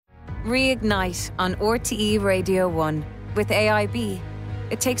Reignite on RTE Radio 1. With AIB,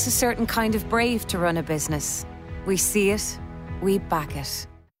 it takes a certain kind of brave to run a business. We see it, we back it.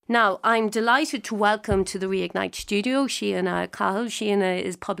 Now, I'm delighted to welcome to the Reignite studio Sheena Cahill. Sheena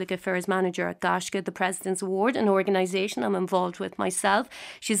is Public Affairs Manager at Gaisce, the President's Award, an organisation I'm involved with myself.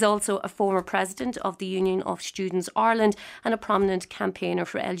 She's also a former President of the Union of Students Ireland and a prominent campaigner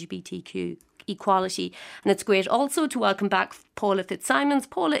for LGBTQ equality. And it's great also to welcome back Paula Fitzsimons.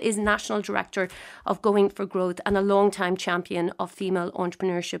 Paula is National Director of Going for Growth and a long-time champion of female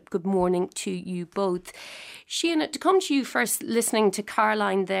entrepreneurship. Good morning to you both. Sheena, to come to you first, listening to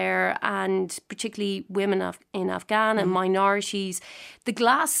Caroline there, and particularly women in Afghan and minorities, the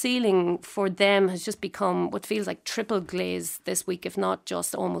glass ceiling for them has just become what feels like triple glaze this week, if not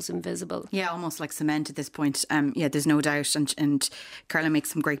just almost invisible. Yeah, almost like cement at this point. There's no doubt, and Caroline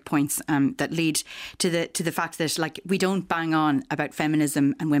makes some great points that lead to the fact that, like, we don't bang on about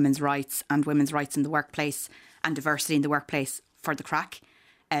feminism and women's rights in the workplace and diversity in the workplace for the crack.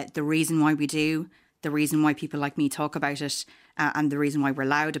 The reason why we do, the reason why people like me talk about it, and the reason why we're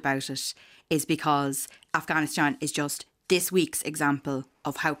loud about it is because Afghanistan is just this week's example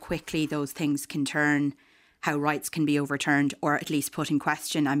of how quickly those things can turn, how rights can be overturned or at least put in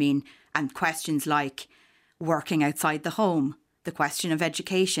question. And questions like working outside the home, the question of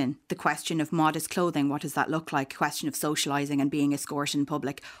education, the question of modest clothing, what does that look like, question of socialising and being escorted in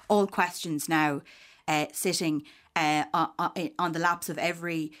public, all questions now sitting on the laps of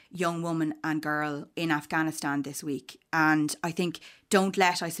every young woman and girl in Afghanistan this week. And I think don't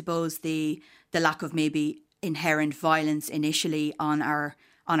let, I suppose, the lack of maybe inherent violence initially on our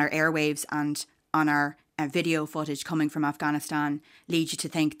airwaves and on our video footage coming from Afghanistan lead you to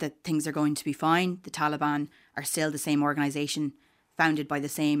think that things are going to be fine. The Taliban are still the same organisation, founded by the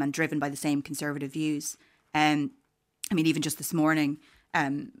same and driven by the same conservative views. Even just this morning,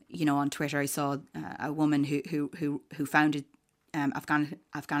 on Twitter, I saw a woman who founded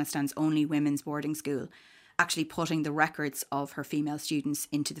Afghanistan's only women's boarding school, actually putting the records of her female students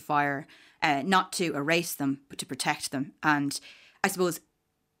into the fire, not to erase them, but to protect them. And I suppose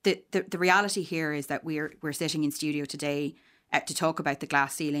the reality here is that we're sitting in studio today to talk about the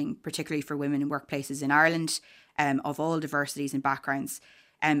glass ceiling, particularly for women in workplaces in Ireland, of all diversities and backgrounds.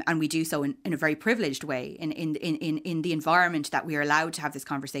 And we do so in a very privileged way, in the environment that we are allowed to have this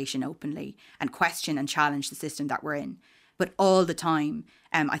conversation openly and question and challenge the system that we're in. But all the time,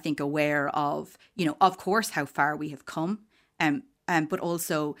 I think aware of, of course, how far we have come, but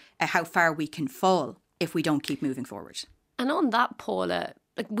also how far we can fall if we don't keep moving forward. And on that, Paula,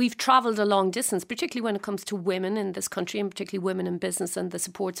 we've travelled a long distance, particularly when it comes to women in this country and particularly women in business and the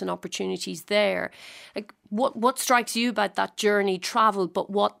supports and opportunities there. What strikes you about that journey travelled, but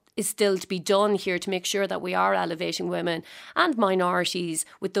what is still to be done here to make sure that we are elevating women and minorities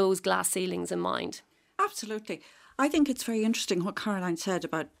with those glass ceilings in mind? Absolutely. I think it's very interesting what Caroline said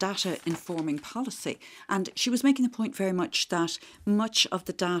about data informing policy. And she was making the point very much that much of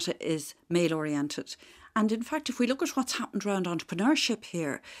the data is male oriented. And in fact, if we look at what's happened around entrepreneurship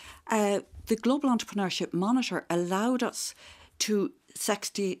here, the Global Entrepreneurship Monitor allowed us to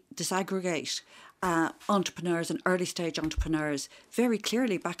disaggregate entrepreneurs and early stage entrepreneurs very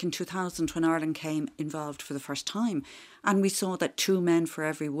clearly back in 2000 when Ireland came involved for the first time. And we saw that 2 men for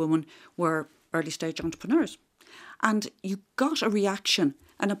every woman were early stage entrepreneurs. And you got a reaction,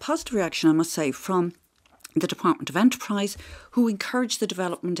 and a positive reaction, I must say, from the Department of Enterprise, who encouraged the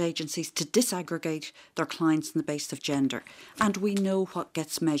development agencies to disaggregate their clients on the basis of gender. And we know what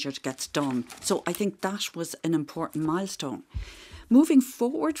gets measured gets done. So I think that was an important milestone. Moving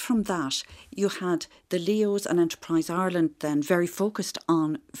forward from that, you had the Leos and Enterprise Ireland then very focused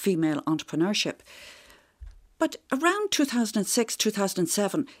on female entrepreneurship. But around 2006,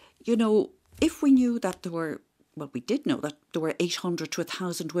 2007, if we knew that there were, we did know that there were 800 to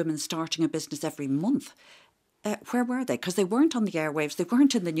 1,000 women starting a business every month. Where were they? Because they weren't on the airwaves, they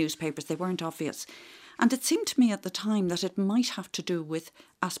weren't in the newspapers, they weren't obvious. And it seemed to me at the time that it might have to do with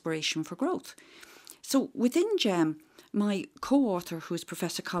aspiration for growth. So within GEM, my co-author, who is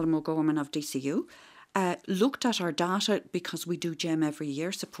Professor Colin O'Gorman of DCU, looked at our data because we do GEM every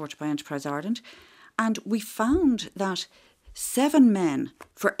year, supported by Enterprise Ireland, and we found that 7 men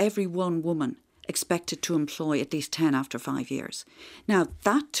for every 1 woman expected to employ at least 10 after 5 years. Now,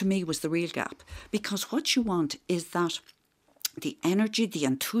 that to me was the real gap, because what you want is that the energy, the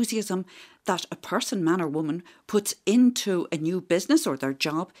enthusiasm that a person, man or woman, puts into a new business or their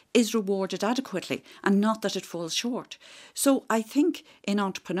job is rewarded adequately, and not that it falls short. So I think in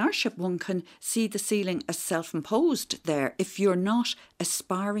entrepreneurship one can see the ceiling as self-imposed there. If you're not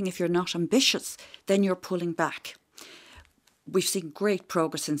aspiring, if you're not ambitious, then you're pulling back. we've seen great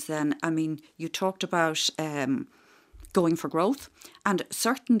progress since then. I mean, you talked about Going for Growth, and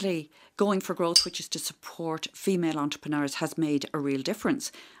certainly Going for Growth, which is to support female entrepreneurs, has made a real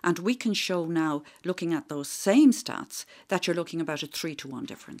difference. And we can show now, looking at those same stats, that you're looking about a 3-to-1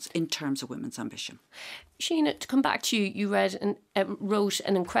 difference in terms of women's ambition. Sheena, to come back to you, you wrote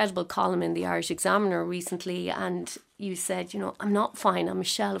an incredible column in the Irish Examiner recently, and you said, I'm not fine, I'm a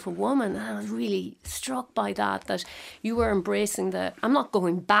shell of a woman. And I was really struck by that you were embracing I'm not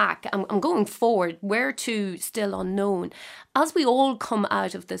going back, I'm going forward, where to still unknown. As we all come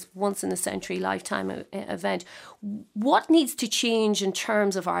out of this once-in-a-century lifetime event, what needs to change in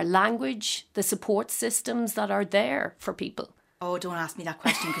terms of our language, the support systems that are there for people? Oh, don't ask me that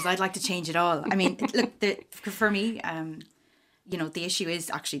question, because I'd like to change it all. I mean, look, for me, the issue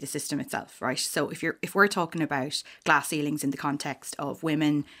is actually the system itself, right? So if we're talking about glass ceilings in the context of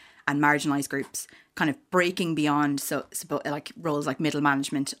women and marginalised groups kind of breaking beyond like roles like middle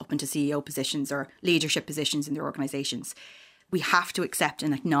management up into CEO positions or leadership positions in their organisations, we have to accept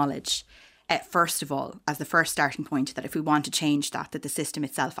and acknowledge, first of all, as the first starting point, that if we want to change that the system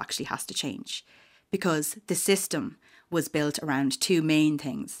itself actually has to change. Because the system was built around two main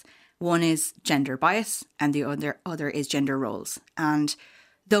things. One is gender bias and the other is gender roles. And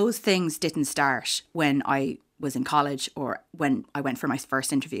those things didn't start when I was in college or when I went for my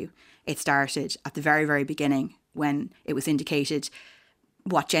first interview. It started at the very, very beginning, when it was indicated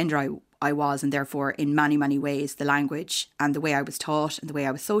what gender I was, and therefore in many, many ways the language and the way I was taught and the way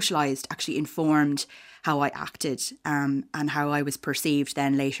I was socialised actually informed how I acted and how I was perceived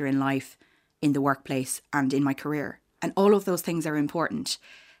then later in life, in the workplace and in my career. And all of those things are important.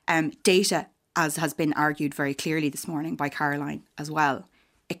 Data, as has been argued very clearly this morning by Caroline as well,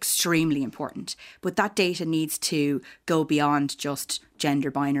 extremely important. But that data needs to go beyond just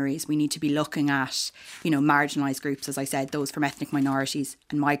gender binaries. We need to be looking at, marginalised groups, as I said, those from ethnic minorities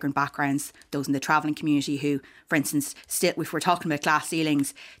and migrant backgrounds, those in the travelling community who, for instance, still, if we're talking about glass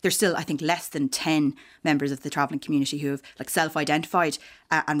ceilings, there's still, I think, less than 10 members of the travelling community who have self-identified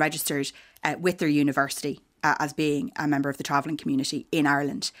and registered with their university as being a member of the travelling community in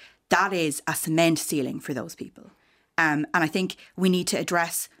Ireland. That is a cement ceiling for those people. And I think we need to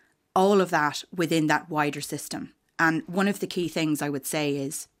address all of that within that wider system. And one of the key things I would say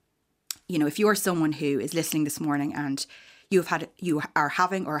is, if you are someone who is listening this morning and you are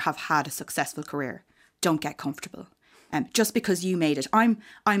having or have had a successful career, don't get comfortable. Just because you made it. I'm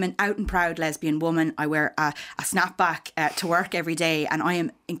an out and proud lesbian woman. I wear a snapback to work every day, and I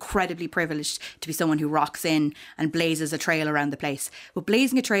am incredibly privileged to be someone who rocks in and blazes a trail around the place. But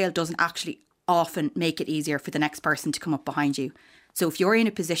blazing a trail doesn't actually often make it easier for the next person to come up behind you. So if you're in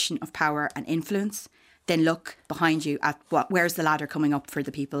a position of power and influence, then look behind you at where's the ladder coming up for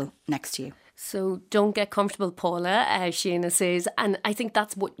the people next to you. So don't get comfortable, Paula, Sheena says. And I think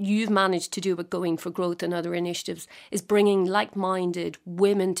that's what you've managed to do with Going for Growth and other initiatives, is bringing like-minded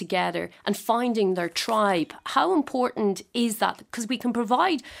women together and finding their tribe. How important is that? Because we can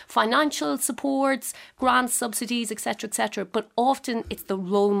provide financial supports, grants, subsidies, etc., but often it's the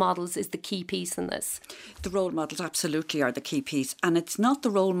role models is the key piece in this. The role models absolutely are the key piece. And it's not the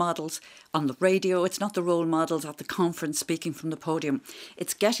role models on the radio, it's not the role models at the conference speaking from the podium.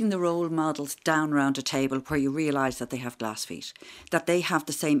 It's getting the role models down around a table where you realise that they have glass feet, that they have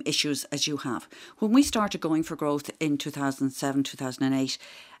the same issues as you have. When we started Going for Growth in 2007, 2008,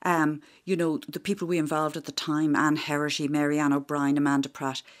 the people we involved at the time, Anne Herity, Mary-Ann O'Brien, Amanda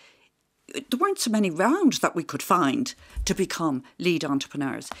Pratt, there weren't so many rounds that we could find to become lead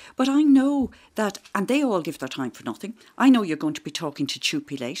entrepreneurs. But I know that, and they all give their time for nothing. I know you're going to be talking to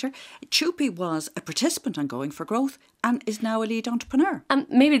Chupi later. Chupi was a participant on Going for Growth and is now a lead entrepreneur. And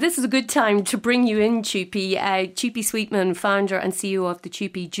maybe this is a good time to bring you in, Chupi. Chupi Sweetman, founder and CEO of the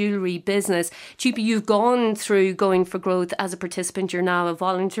Chupi Jewellery business. Chupi, you've gone through Going for Growth as a participant. You're now a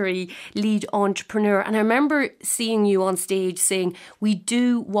voluntary lead entrepreneur. And I remember seeing you on stage saying, we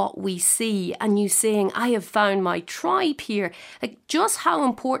do what we see. And you saying, I have found my tribe here. Just how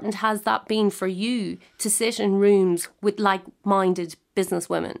important has that been for you to sit in rooms with like-minded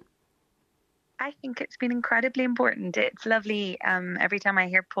businesswomen? I think it's been incredibly important. It's lovely. Every time I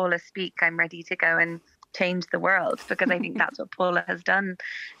hear Paula speak, I'm ready to go and change the world, because I think that's what Paula has done.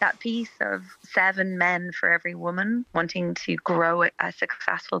 That piece of 7 men for every woman wanting to grow a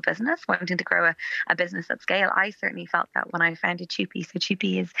successful business, wanting to grow a business at scale. I certainly felt that when I founded Chupi. So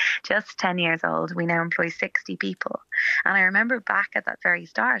Chupi is just 10 years old. We now employ 60 people. And I remember back at that very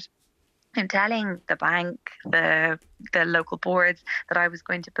start, I'm telling the bank, the local boards, that I was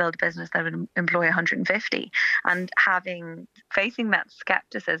going to build a business that would employ 150, and facing that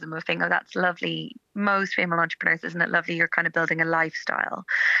skepticism of thinking, oh, that's lovely, most female entrepreneurs, isn't it lovely? You're kind of building a lifestyle.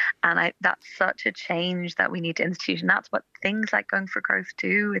 And that's such a change that we need to institute. And that's what things like Going for Growth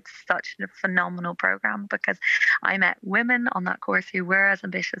do. It's such a phenomenal program, because I met women on that course who were as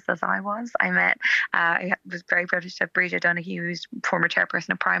ambitious as I was. I was very privileged to have Bríd O'Donoghue, who's former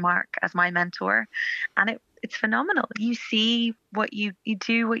chairperson of Primark, as my mentor. And it's phenomenal. You see what you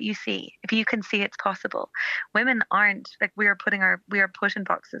do what you see. If you can see it's possible. Women aren't like, we are put in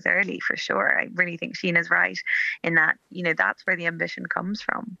boxes early, for sure. I really think Sheena's right in that, that's where the ambition comes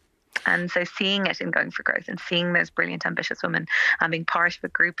from. And so seeing it in Going for Growth and seeing those brilliant, ambitious women and being part of a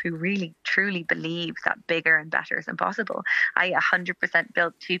group who really, truly believe that bigger and better is impossible. I 100%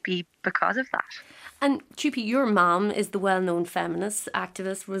 built TUPE because of that. And TUPE, your mum is the well-known feminist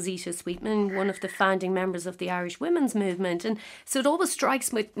activist Rosita Sweetman, one of the founding members of the Irish women's movement. And so it always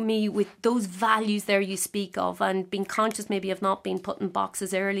strikes me with those values there you speak of, and being conscious maybe of not being put in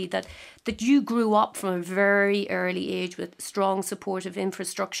boxes early, that you grew up from a very early age with strong supportive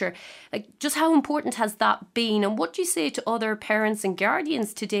infrastructure. Like, just how important has that been? And what do you say to other parents and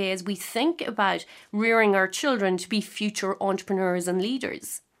guardians today as we think about rearing our children to be future entrepreneurs and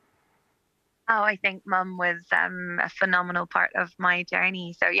leaders? Oh, I think Mum was a phenomenal part of my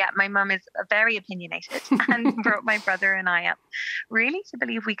journey. So yeah, my mum is very opinionated and brought my brother and I up really to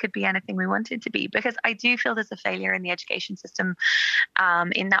believe we could be anything we wanted to be, because I do feel there's a failure in the education system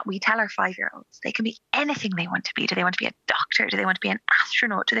in that we tell our 5-year-olds they can be anything they want to be. Do they want to be a doctor? Do they want to be an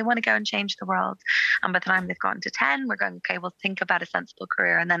astronaut? Do they want to go and change the world? And by the time they've gotten to 10, we're going, okay, well, think about a sensible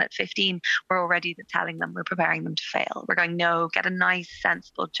career. And then at 15, we're already telling them, we're preparing them to fail. We're going, no, get a nice,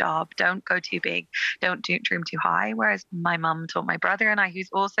 sensible job. Don't go too big, don't dream too high. Whereas my mum taught my brother and I, who's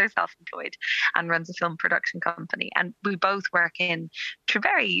also self-employed and runs a film production company, and we both work in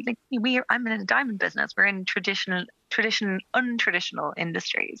I'm in a diamond business. We're in untraditional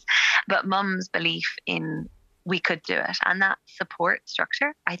industries, but Mum's belief in we could do it, and that support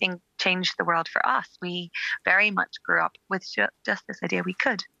structure, I think, changed the world for us. We very much grew up with just this idea we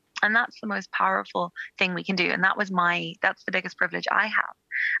could. And that's the most powerful thing we can do. And that's the biggest privilege I have.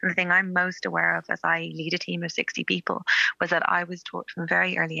 And the thing I'm most aware of as I lead a team of 60 people was that I was taught from a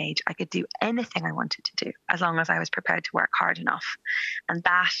very early age I could do anything I wanted to do as long as I was prepared to work hard enough. And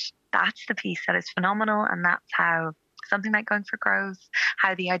that's the piece that is phenomenal. And that's how something like Going for Growth,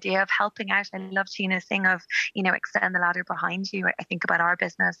 how the idea of helping out. I love Sheena's thing of, extend the ladder behind you. I think about our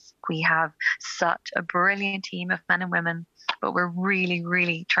business. We have such a brilliant team of men and women, but we're really,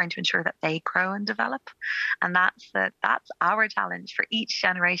 really trying to ensure that they grow and develop. And that's our challenge for each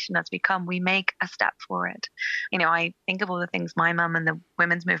generation. As we come, we make a step forward. I think of all the things my mum and the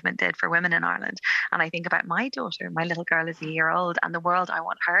women's movement did for women in Ireland. And I think about my daughter. My little girl is a year old, and the world I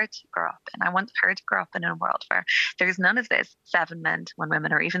want her to grow up in. I want her to grow up in a world where there's none of this 7 men to 1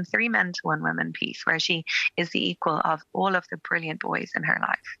 woman, or even 3 men to 1 woman piece, where she is the equal of all of the brilliant boys in her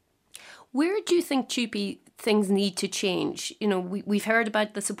life. Where do you think, TUPE, things need to change? We've heard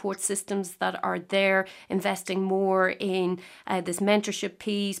about the support systems that are there, investing more in this mentorship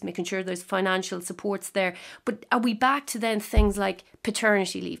piece, making sure there's financial supports there. But are we back to then things like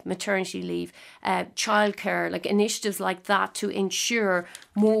paternity leave, maternity leave, childcare, like initiatives like that to ensure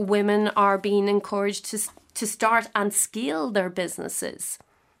more women are being encouraged to start and scale their businesses?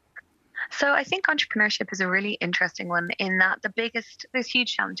 So I think entrepreneurship is a really interesting one in that there's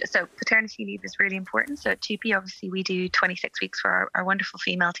huge challenges. So paternity leave is really important. So at TUPE, obviously, we do 26 weeks for our wonderful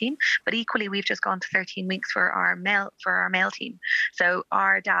female team, but equally, we've just gone to 13 weeks for our male team. So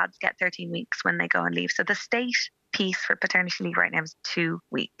our dads get 13 weeks when they go and leave. So the state piece for paternity leave right now is 2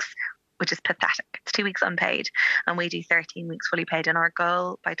 weeks, which is pathetic. It's 2 weeks unpaid, and we do 13 weeks fully paid. And our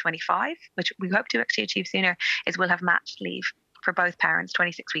goal by 25, which we hope to actually achieve sooner, is we'll have matched leave for both parents,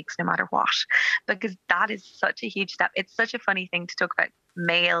 26 weeks, no matter what, because that is such a huge step. It's such a funny thing to talk about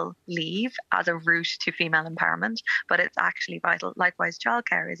male leave as a route to female empowerment, but it's actually vital. Likewise,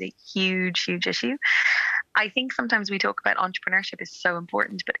 childcare is a huge, huge issue. I think sometimes we talk about entrepreneurship is so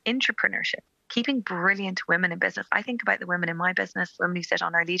important, but intrapreneurship, keeping brilliant women in business. I think about the women in my business, the women who sit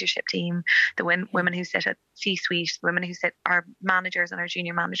on our leadership team, the women who sit at C-suite, the women who sit our managers and our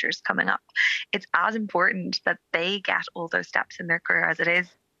junior managers coming up. It's as important that they get all those steps in their career as it is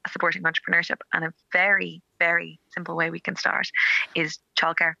supporting entrepreneurship. And a very, very simple way we can start is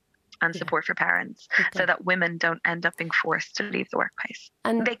childcare and support for parents, so that women don't end up being forced to leave the workplace.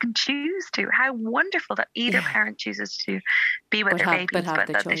 And they can choose to. How wonderful that either parent chooses to be with their babies, but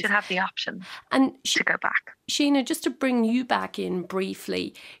that they should have the option to go back. Sheena, just to bring you back in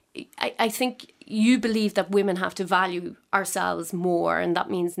briefly, I think you believe that women have to value ourselves more, and that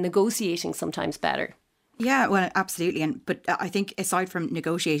means negotiating sometimes better. Yeah, well, absolutely. But I think aside from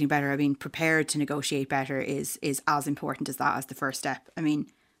negotiating better, I mean, prepared to negotiate better is as important as that, as the first step. I mean,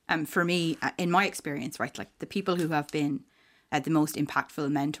 for me, in my experience, right, like the people who have been the most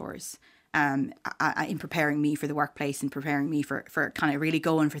impactful mentors in preparing me for the workplace and preparing me for kind of really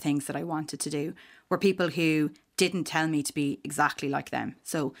going for things that I wanted to do were people who didn't tell me to be exactly like them.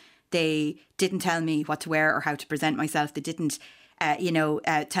 So they didn't tell me what to wear or how to present myself. They didn't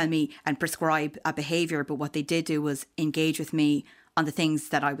tell me and prescribe a behaviour, but what they did do was engage with me on the things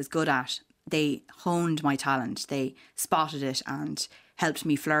that I was good at. They honed my talent, they spotted it and helped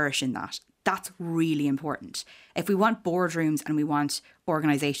me flourish in that. That's really important. If we want boardrooms and we want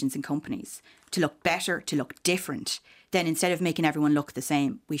organisations and companies to look better, to look different, then instead of making everyone look the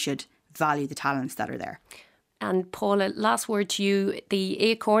same, we should value the talents that are there. And Paula, last word to you. The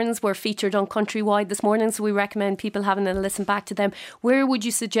Acorns were featured on Countrywide this morning, so we recommend people having a listen back to them. Where would you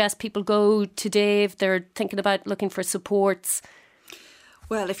suggest people go today if they're thinking about looking for supports?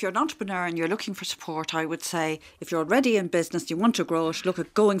 Well, if you're an entrepreneur and you're looking for support, I would say if you're already in business, you want to grow it, look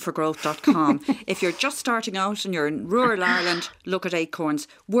at goingforgrowth.com. If you're just starting out and you're in rural Ireland, look at Acorns.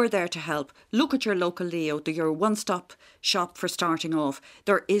 We're there to help. Look at your local Leo, your one-stop shop for starting off.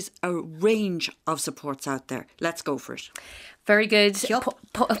 There is a range of supports out there. Let's go for it. Very good.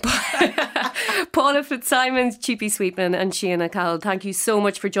 Paula Fitzsimons, Chippy Sweetman and Sheena Cowell, thank you so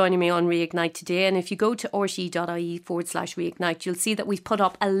much for joining me on Reignite today. And if you go to rte.ie/reignite, you'll see that we've put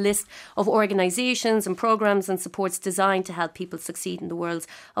up a list of organisations and programmes and supports designed to help people succeed in the worlds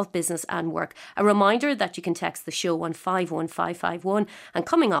of business and work. A reminder that you can text the show on 51551. And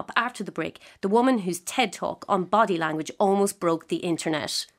coming up after the break, the woman whose TED Talk on body language almost broke the internet.